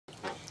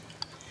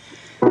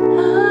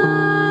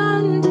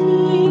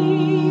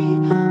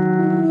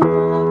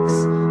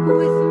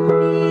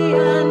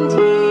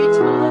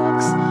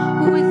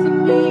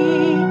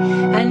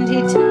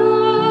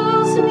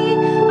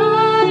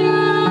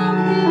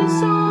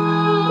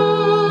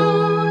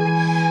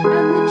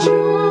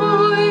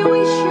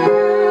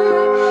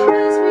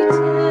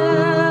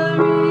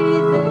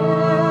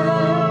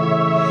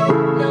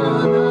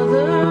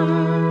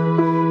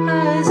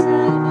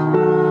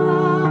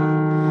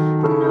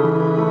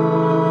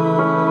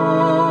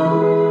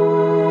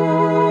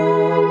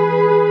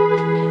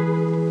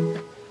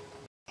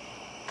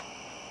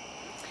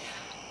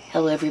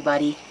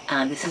everybody.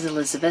 This is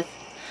Elizabeth,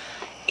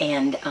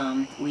 and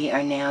we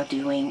are now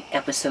doing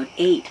episode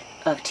 8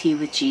 of Tea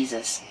with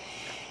Jesus.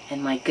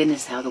 And my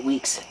goodness, how the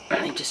weeks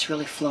have just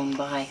really flown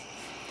by.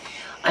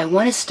 I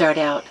want to start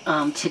out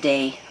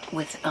today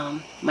with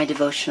my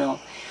devotional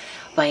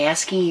by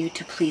asking you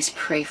to please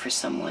pray for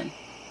someone.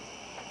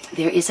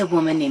 There is a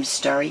woman named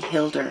Starry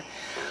Hilder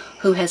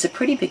who has a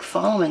pretty big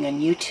following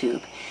on YouTube.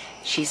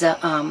 She's a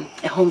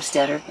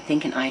homesteader, I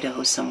think in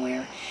Idaho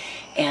somewhere,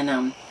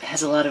 and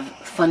has a lot of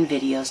fun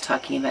videos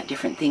talking about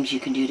different things you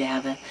can do to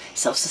have a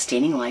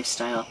self-sustaining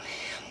lifestyle.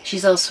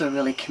 She's also a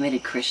really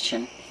committed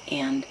Christian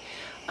and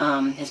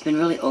has been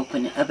really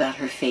open about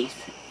her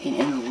faith in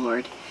the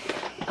Lord.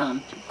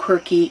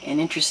 Quirky and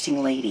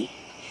interesting lady.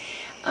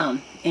 Her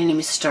name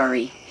is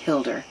Starry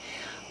Hilder.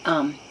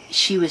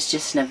 She was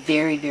just in a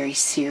very, very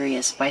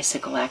serious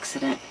bicycle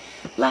accident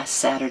last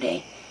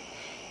Saturday,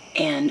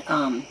 and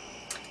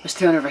was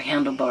thrown over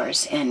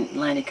handlebars and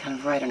landed kind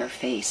of right on her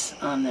face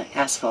on the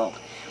asphalt.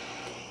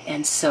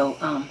 And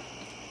so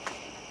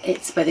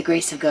it's by the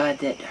grace of God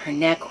that her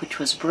neck, which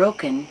was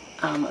broken,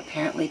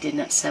 apparently did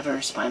not sever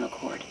her spinal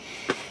cord.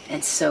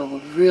 And so we're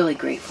really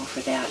grateful for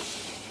that.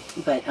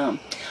 But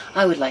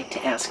I would like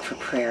to ask for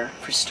prayer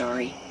for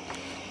Starry,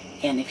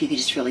 and if you could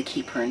just really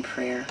keep her in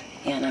prayer.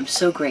 And I'm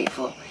so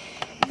grateful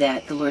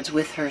that the Lord's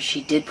with her.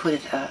 She did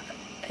put a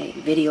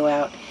video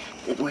out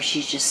where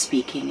she's just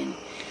speaking, and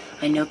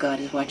I know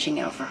God is watching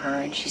out for her,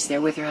 and she's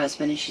there with her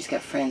husband, and she's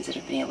got friends that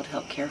have been able to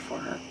help care for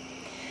her.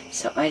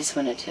 So I just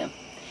wanted to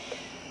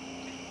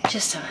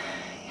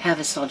have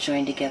us all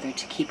join together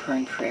to keep her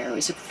in prayer. It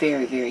was a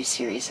very, very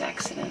serious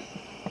accident.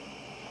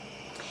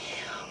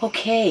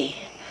 Okay,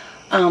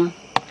 I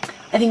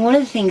think one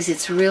of the things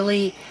that's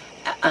really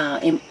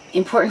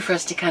important for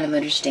us to kind of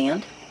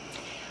understand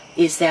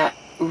is that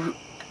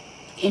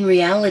in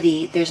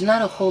reality, there's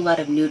not a whole lot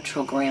of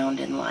neutral ground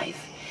in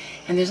life.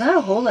 And there's not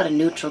a whole lot of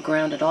neutral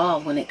ground at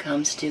all when it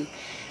comes to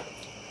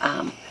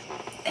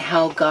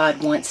how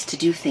God wants to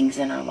do things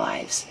in our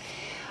lives.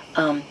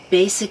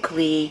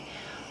 Basically,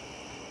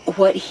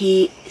 what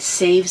He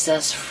saves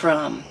us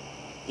from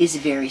is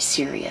very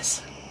serious.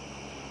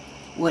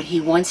 What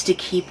He wants to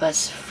keep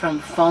us from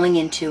falling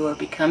into or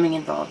becoming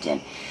involved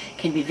in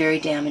can be very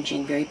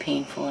damaging, very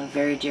painful, and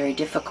very, very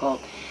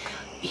difficult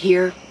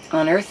here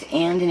on earth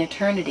and in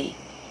eternity.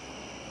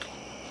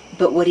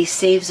 But what He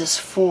saves us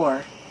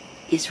for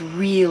is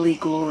really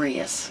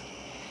glorious.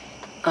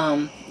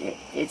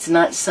 It's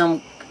not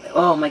some,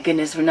 oh my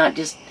goodness, we're not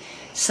just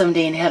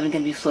someday in heaven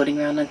going to be floating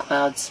around on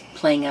clouds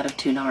playing out of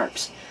tune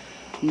harps.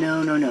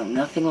 No, no, no,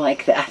 nothing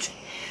like that.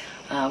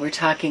 We're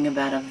talking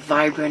about a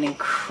vibrant,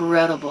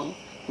 incredible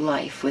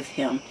life with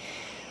Him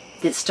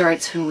that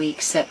starts when we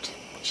accept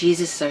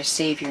Jesus as our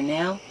Savior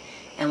now,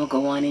 and will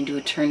go on into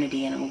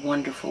eternity in a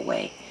wonderful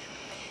way.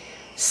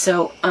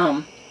 So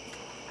I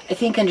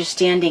think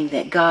understanding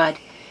that God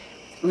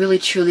really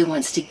truly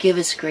wants to give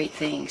us great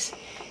things,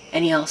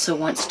 and He also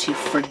wants to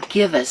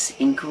forgive us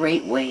in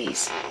great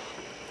ways,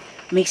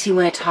 makes me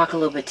want to talk a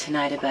little bit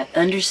tonight about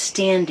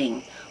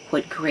understanding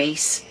what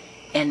grace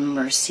and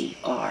mercy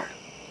are.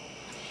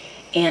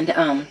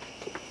 And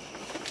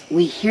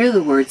we hear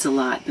the words a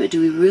lot, but do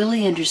we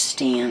really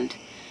understand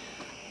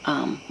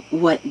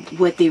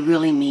what they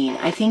really mean?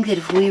 I think that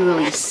if we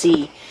really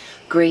see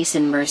grace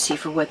and mercy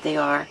for what they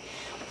are,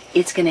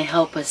 it's going to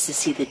help us to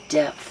see the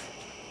depth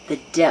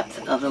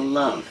of the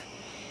love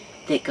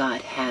that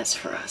God has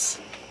for us.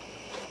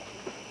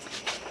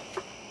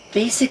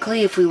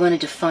 Basically, if we want to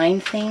define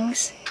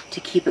things, to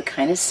keep it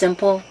kind of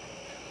simple,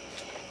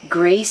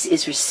 grace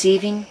is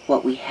receiving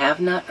what we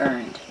have not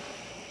earned,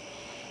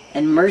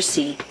 and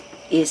mercy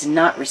is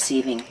not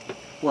receiving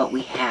what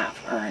we have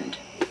earned.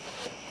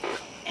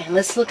 And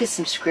let's look at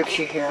some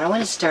scripture here. I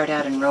want to start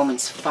out in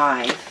Romans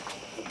 5,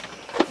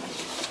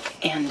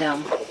 and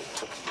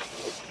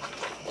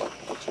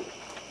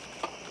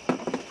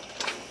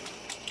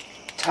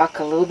talk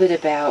a little bit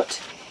about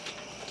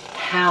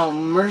how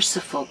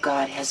merciful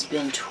God has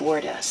been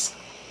toward us.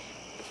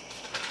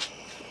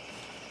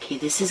 Okay,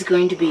 this is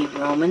going to be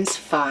Romans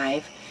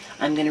 5.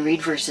 I'm going to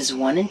read verses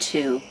 1 and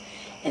 2,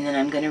 and then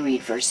I'm going to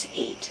read verse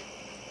 8.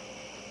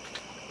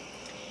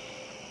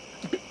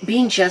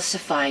 Being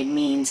justified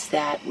means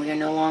that we are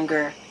no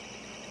longer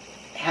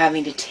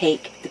having to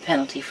take the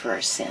penalty for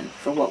our sin,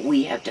 for what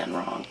we have done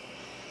wrong.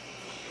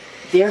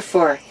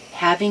 Therefore,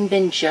 having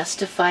been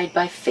justified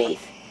by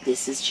faith,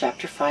 this is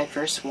chapter 5,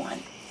 verse 1.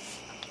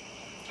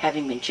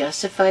 Having been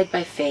justified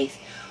by faith,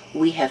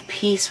 we have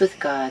peace with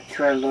God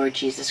through our Lord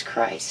Jesus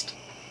Christ,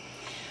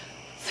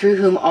 through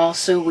whom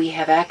also we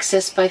have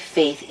access by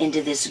faith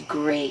into this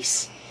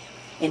grace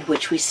in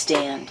which we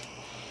stand,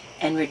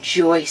 and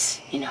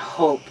rejoice in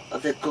hope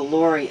of the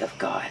glory of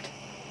God.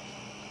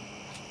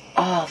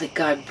 All that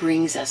God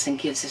brings us and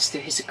gives us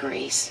through His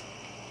grace.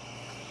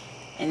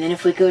 And then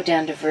if we go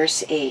down to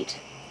verse 8,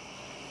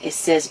 it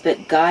says,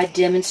 "But God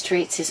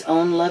demonstrates His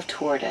own love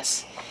toward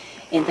us,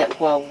 in that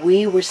while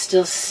we were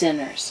still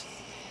sinners,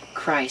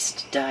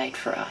 Christ died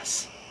for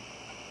us."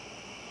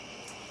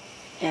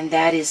 And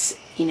that is,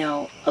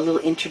 a little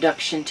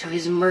introduction to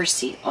his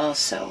mercy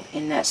also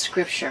in that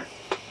scripture,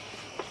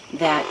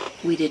 that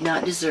we did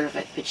not deserve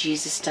it, but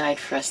Jesus died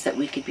for us that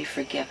we could be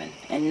forgiven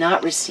and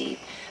not receive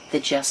the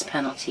just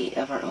penalty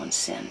of our own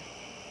sin.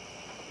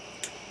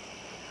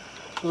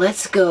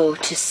 Let's go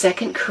to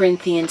 2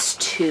 Corinthians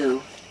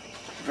 2,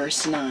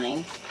 verse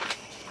 9.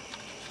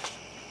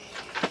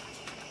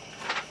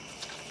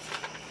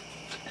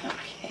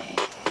 Okay.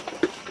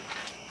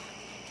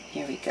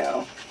 Here we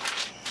go.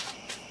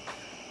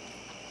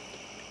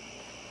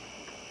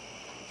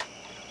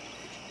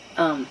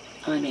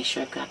 I want to make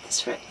sure I've got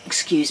this right.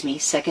 Excuse me,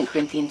 2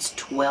 Corinthians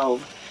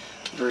 12,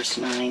 verse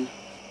 9.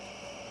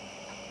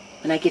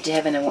 When I get to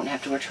heaven, I won't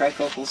have to wear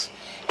trifocals.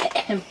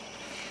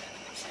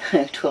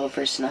 12,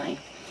 verse 9.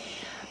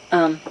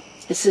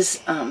 This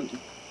is,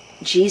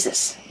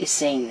 Jesus is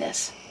saying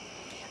this.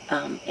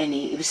 And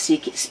he was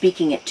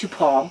speaking it to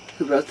Paul,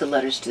 who wrote the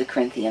letters to the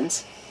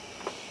Corinthians.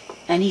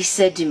 And he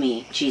said to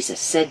me, Jesus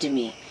said to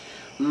me,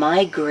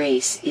 "My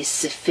grace is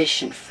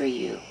sufficient for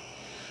you,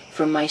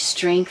 for my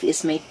strength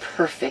is made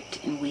perfect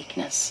in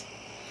weakness."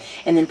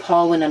 And then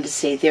Paul went on to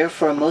say,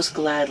 "Therefore, most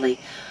gladly,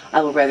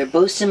 I will rather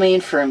boast in my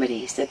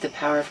infirmities, that the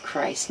power of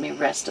Christ may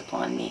rest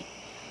upon me."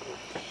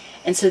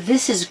 And so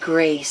this is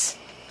grace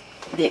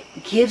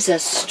that gives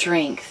us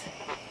strength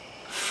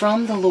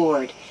from the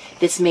Lord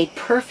that's made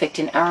perfect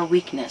in our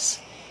weakness.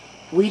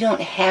 We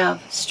don't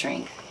have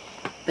strength,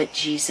 but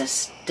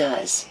Jesus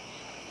does.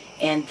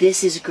 And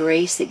this is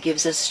grace that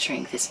gives us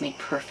strength that's made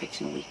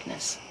perfect in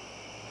weakness.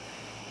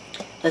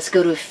 Let's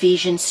go to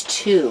Ephesians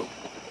 2.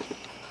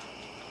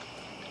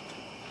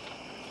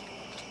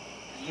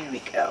 Here we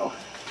go.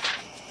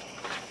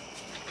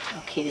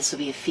 Okay, this will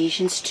be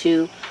Ephesians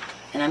 2,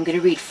 and I'm going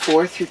to read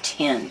 4 through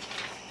 10.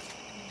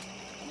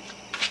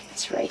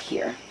 It's right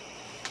here.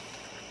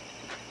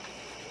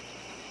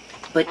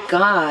 "But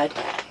God,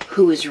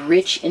 who is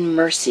rich in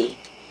mercy,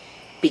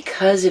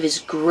 because of his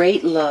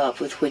great love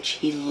with which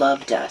he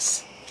loved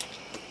us,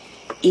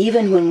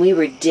 even when we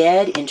were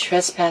dead in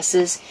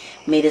trespasses,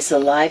 made us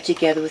alive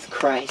together with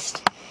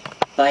Christ.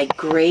 By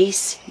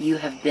grace you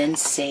have been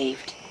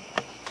saved,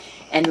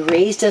 and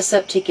raised us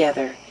up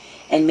together,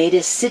 and made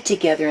us sit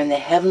together in the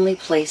heavenly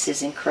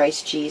places in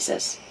Christ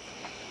Jesus,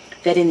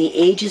 that in the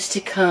ages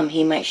to come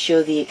he might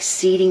show the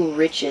exceeding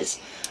riches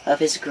of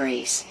his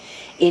grace,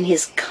 in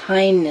his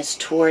kindness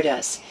toward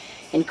us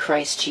in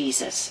Christ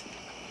Jesus.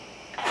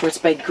 For it's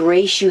by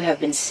grace you have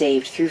been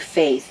saved through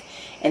faith,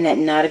 and that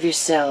not of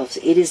yourselves.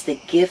 It is the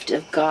gift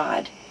of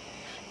God,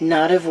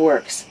 not of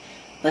works,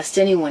 lest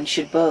anyone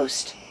should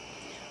boast.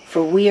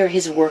 For we are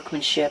his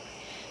workmanship,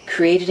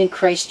 created in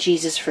Christ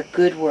Jesus for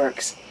good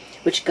works,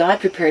 which God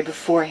prepared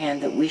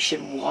beforehand that we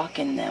should walk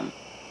in them."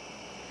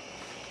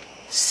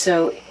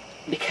 So,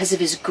 because of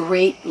his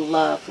great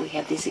love, we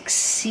have these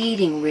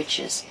exceeding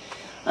riches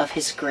of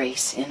his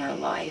grace in our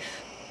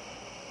life.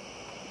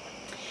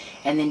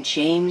 And then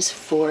James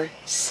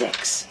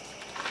 4:6.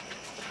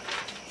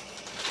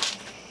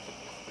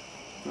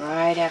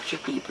 Right after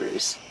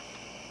Hebrews.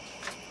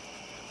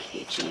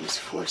 Okay, James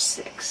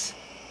 4:6.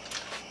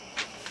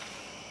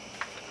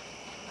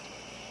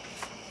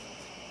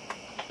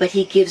 "But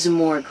he gives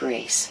more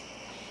grace.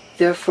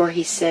 Therefore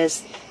he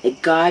says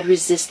that God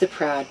resists the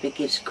proud, but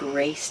gives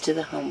grace to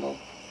the humble."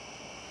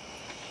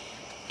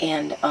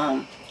 And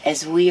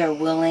as we are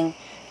willing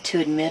to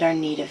admit our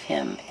need of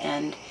him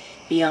and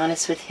be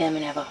honest with him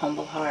and have a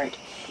humble heart,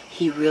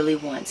 he really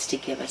wants to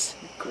give us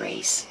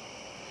grace.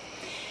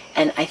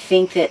 And I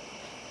think that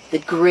the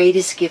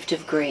greatest gift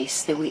of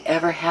grace that we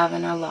ever have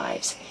in our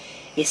lives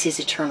is his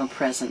eternal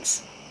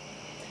presence.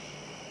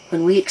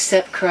 When we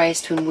accept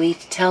Christ, when we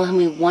tell him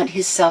we want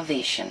his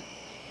salvation,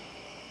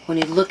 when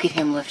we look at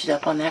him lifted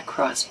up on that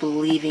cross,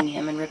 believing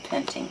him and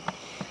repenting,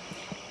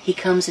 he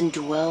comes and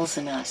dwells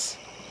in us.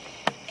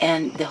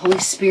 And the Holy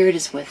Spirit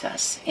is with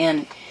us.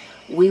 And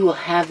we will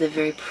have the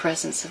very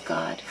presence of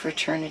God for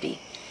eternity.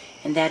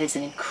 And that is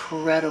an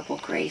incredible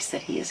grace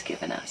that he has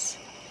given us.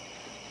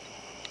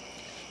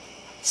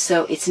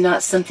 So it's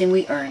not something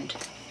we earned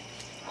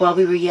while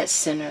we were yet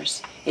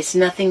sinners. It's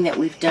nothing that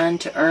we've done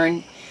to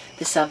earn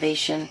the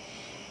salvation.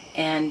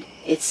 And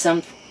it's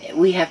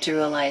we have to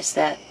realize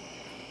that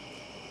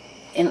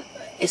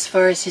as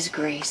far as his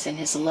grace and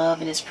his love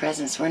and his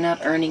presence, we're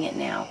not earning it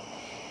now.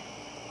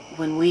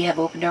 When we have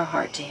opened our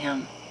heart to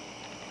him,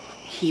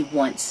 he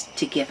wants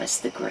to give us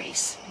the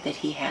grace that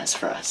he has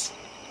for us.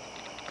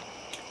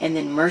 And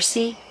then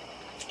mercy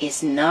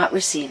is not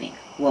receiving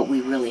what we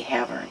really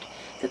have earned,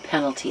 the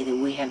penalty that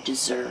we have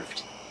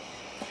deserved.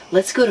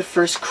 Let's go to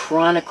 1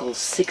 Chronicles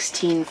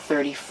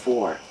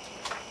 16:34.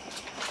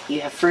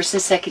 You have 1st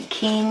and 2nd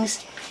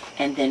Kings,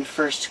 and then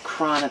 1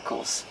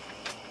 Chronicles.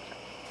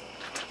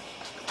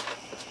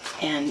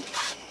 And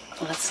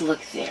let's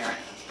look there.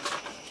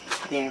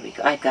 There we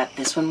go. I've got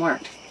this one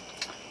marked.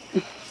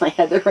 I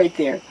had it right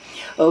there.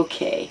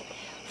 Okay.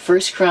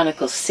 1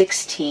 Chronicles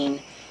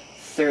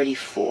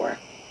 16:34.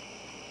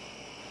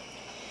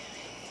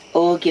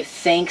 "Oh, give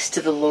thanks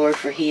to the Lord,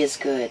 for he is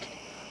good,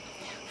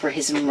 for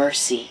his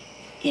mercy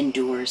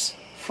endures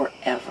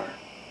forever."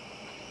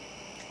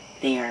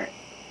 They are,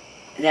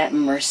 that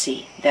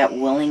mercy, that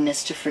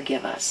willingness to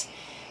forgive us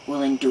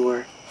will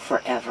endure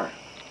forever.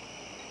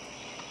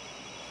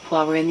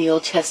 While we're in the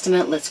Old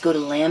Testament, let's go to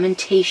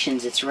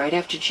Lamentations. It's right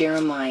after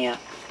Jeremiah.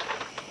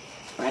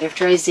 Right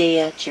after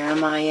Isaiah,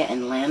 Jeremiah,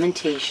 and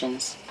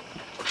Lamentations.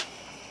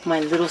 My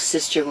little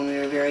sister, when we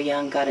were very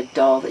young, got a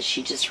doll that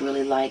she just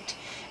really liked.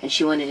 And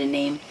she wanted to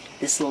name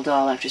this little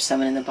doll after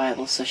someone in the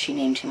Bible, so she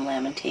named him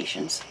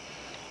Lamentations.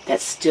 That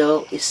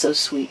still is so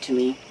sweet to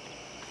me.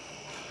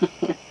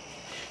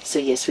 So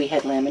yes, we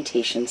had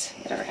Lamentations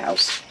at our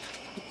house.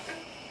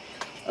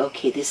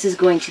 Okay, this is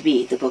going to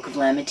be the book of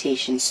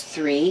Lamentations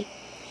 3,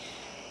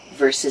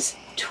 verses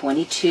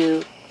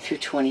 22 through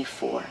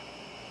 24.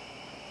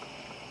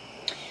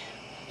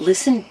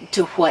 Listen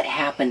to what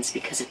happens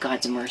because of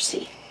God's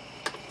mercy.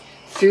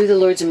 Through the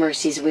Lord's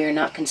mercies we are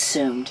not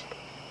consumed,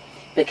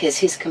 because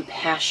his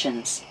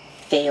compassions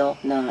fail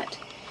not.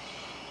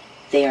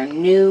 They are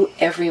new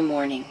every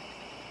morning.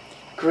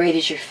 Great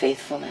is your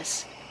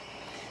faithfulness.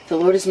 The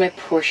Lord is my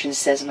portion,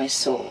 says my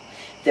soul.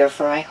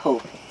 Therefore I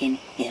hope in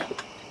him.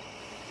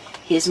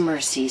 His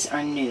mercies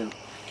are new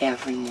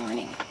every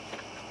morning.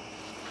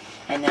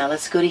 And now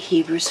let's go to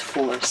Hebrews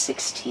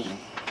 4:16.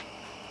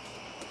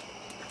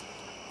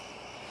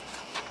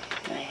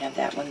 I have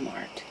that one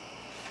marked.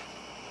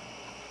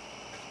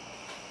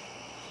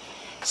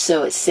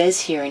 So it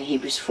says here in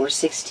Hebrews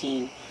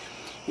 4:16,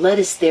 let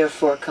us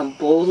therefore come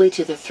boldly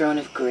to the throne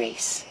of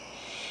grace,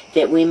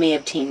 that we may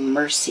obtain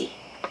mercy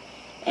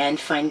and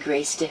find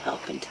grace to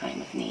help in time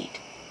of need.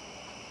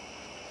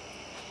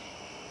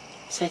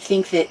 So I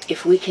think that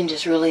if we can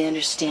just really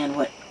understand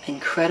what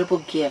incredible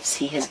gifts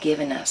he has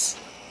given us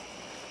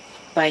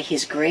by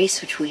his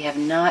grace, which we have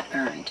not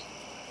earned,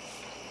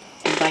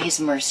 and by his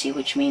mercy,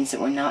 which means that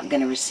we're not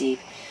going to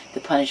receive the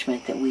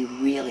punishment that we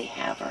really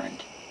have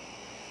earned,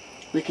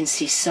 we can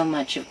see so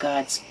much of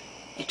God's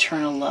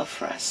eternal love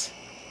for us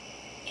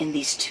in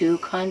these two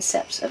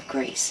concepts of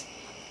grace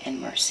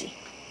and mercy.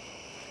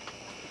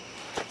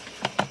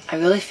 I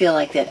really feel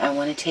like that I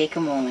want to take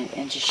a moment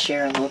and just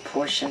share a little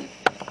portion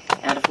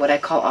out of what I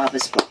call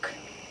Abba's book.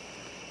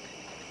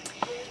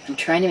 I'm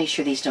trying to make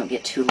sure these don't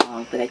get too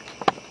long, but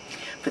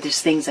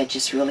there's things I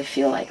just really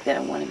feel like that I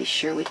want to be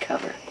sure we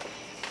cover.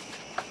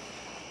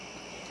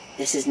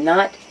 This is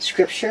not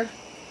scripture,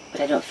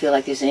 but I don't feel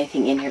like there's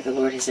anything in here the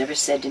Lord has ever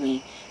said to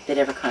me that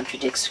ever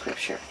contradicts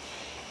scripture.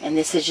 And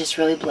this has just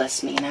really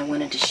blessed me, and I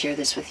wanted to share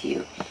this with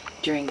you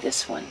during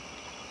this one.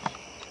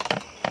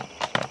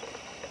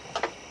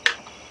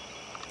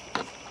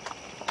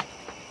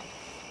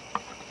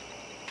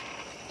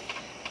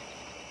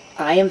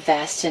 I am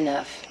vast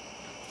enough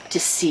to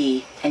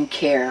see and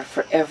care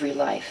for every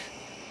life,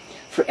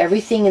 for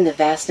everything in the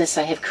vastness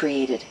I have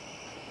created.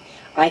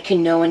 I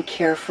can know and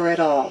care for it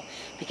all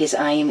because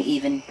I am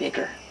even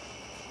bigger.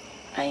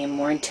 I am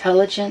more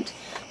intelligent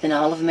than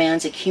all of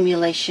man's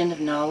accumulation of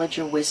knowledge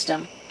or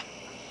wisdom.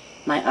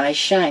 My eyes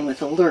shine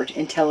with alert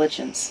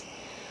intelligence.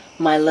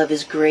 My love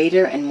is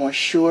greater and more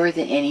sure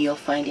than any you'll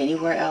find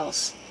anywhere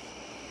else.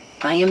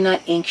 I am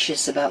not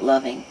anxious about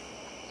loving.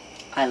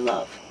 I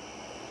love.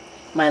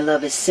 My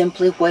love is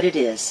simply what it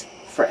is,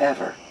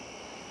 forever.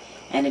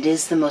 And it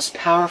is the most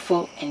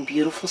powerful and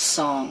beautiful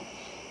song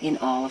in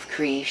all of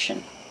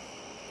creation.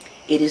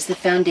 It is the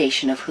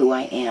foundation of who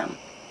I am.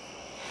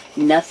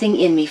 Nothing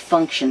in me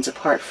functions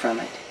apart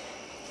from it.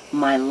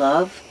 My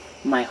love,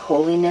 my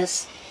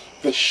holiness,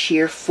 the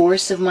sheer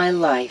force of my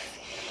life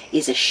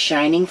is a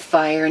shining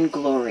fire and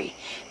glory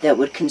that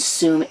would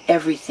consume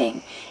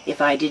everything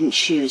if I didn't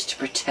choose to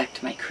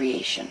protect my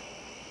creation.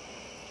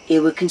 It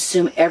would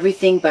consume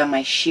everything by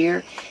my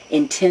sheer,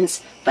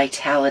 intense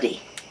vitality.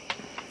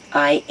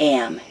 I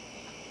am,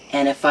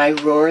 and if I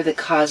roar, the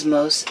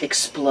cosmos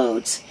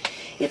explodes.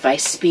 If I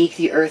speak,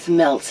 the earth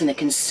melts in a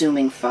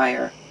consuming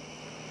fire.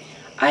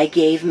 I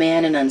gave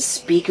man an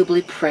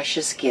unspeakably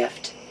precious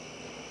gift.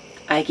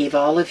 I gave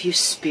all of you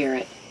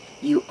spirit.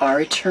 You are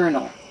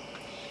eternal.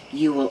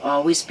 You will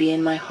always be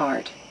in my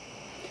heart,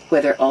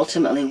 whether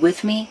ultimately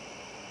with me,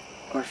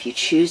 or if you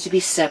choose to be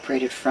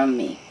separated from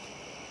me,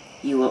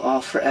 you will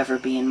all forever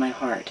be in my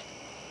heart.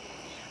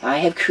 I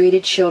have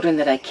created children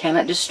that I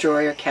cannot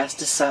destroy or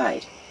cast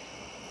aside.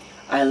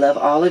 I love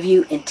all of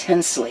you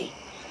intensely.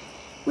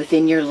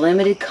 Within your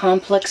limited,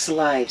 complex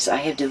lives, I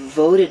have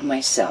devoted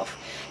myself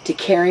to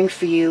caring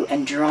for you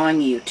and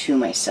drawing you to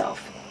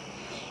myself.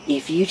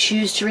 If you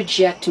choose to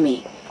reject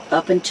me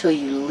up until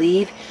you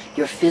leave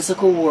your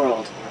physical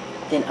world,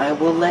 then I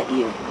will let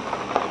you.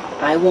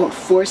 I won't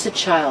force a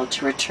child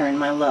to return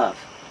my love.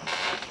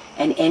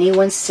 And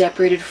anyone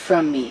separated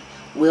from me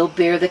will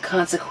bear the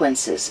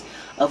consequences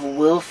of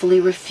willfully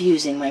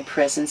refusing my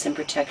presence and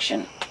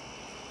protection.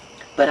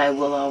 But I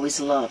will always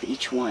love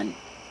each one.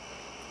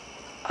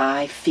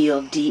 I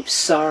feel deep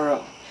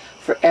sorrow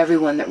for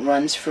everyone that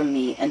runs from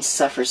me and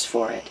suffers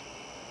for it.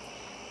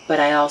 But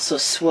I also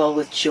swell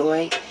with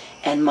joy,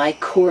 and my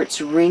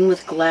courts ring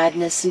with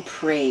gladness and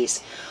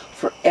praise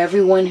for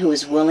everyone who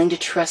is willing to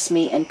trust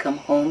me and come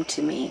home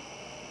to me.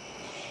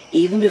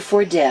 Even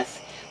before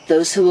death,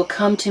 those who will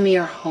come to me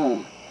are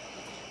home.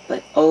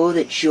 But oh,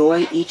 the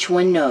joy each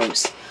one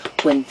knows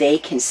when they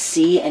can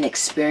see and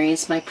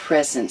experience my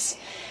presence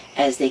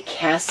as they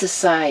cast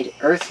aside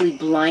earthly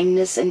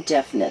blindness and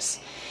deafness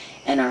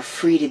and are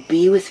free to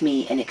be with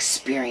me and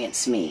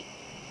experience me.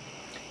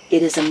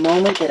 It is a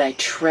moment that I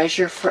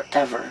treasure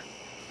forever.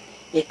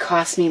 It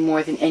costs me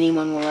more than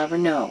anyone will ever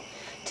know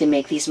to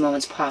make these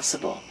moments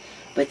possible,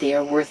 but they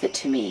are worth it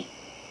to me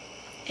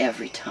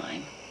every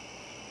time.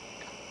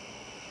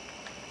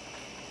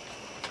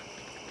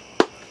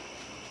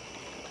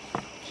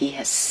 He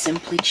has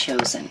simply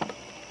chosen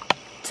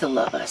to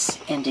love us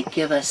and to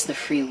give us the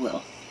free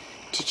will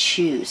to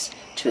choose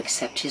to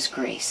accept His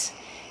grace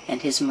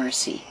and His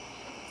mercy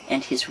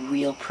and His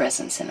real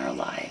presence in our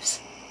lives.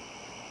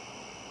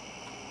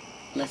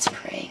 Let's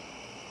pray.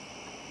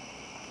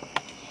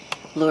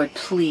 Lord,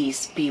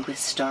 please be with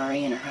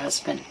Starry and her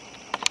husband.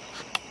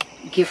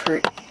 Give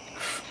her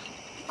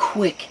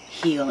quick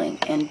healing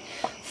and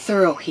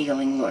thorough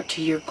healing, Lord,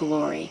 to your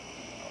glory.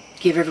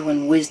 Give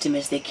everyone wisdom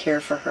as they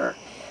care for her.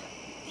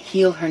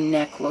 Heal her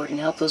neck, Lord,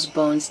 and help those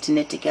bones to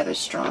knit together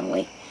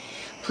strongly.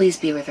 Please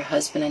be with her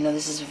husband. I know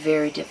this is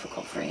very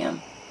difficult for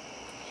him.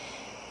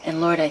 And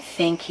Lord, I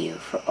thank you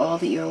for all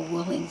that you're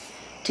willing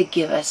to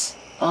give us,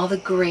 all the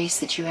grace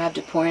that you have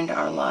to pour into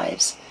our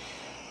lives,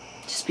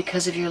 just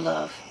because of your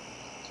love.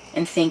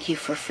 And thank you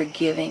for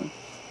forgiving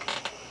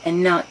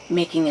and not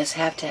making us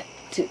have to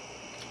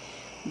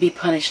be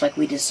punished like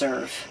we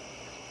deserve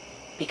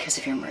because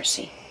of your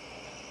mercy.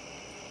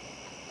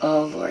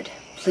 Oh, Lord,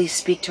 please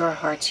speak to our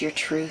hearts your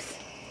truth.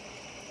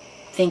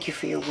 Thank you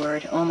for your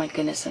word. Oh, my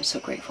goodness, I'm so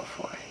grateful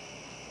for it.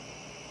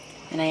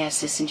 And I ask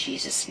this in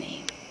Jesus'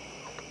 name.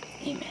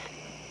 Amen.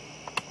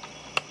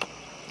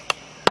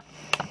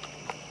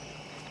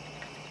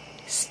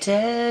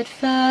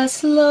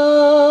 Steadfast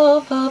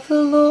love of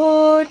the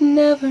Lord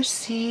never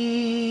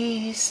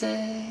ceases.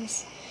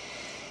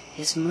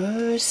 His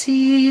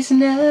mercies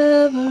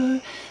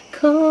never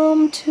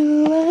come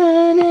to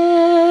an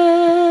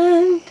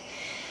end.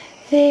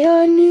 They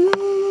are new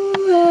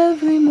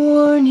every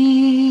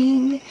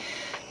morning,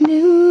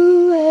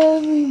 new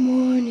every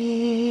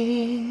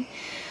morning.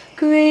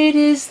 Great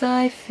is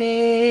thy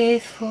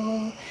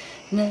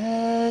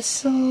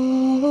faithfulness, O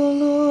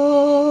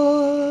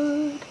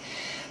Lord.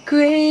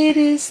 Great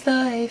is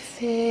thy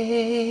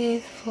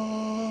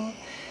faithfulness.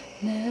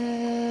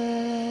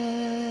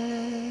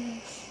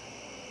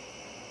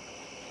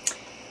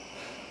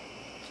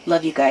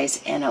 Love you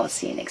guys, and I will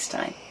see you next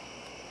time.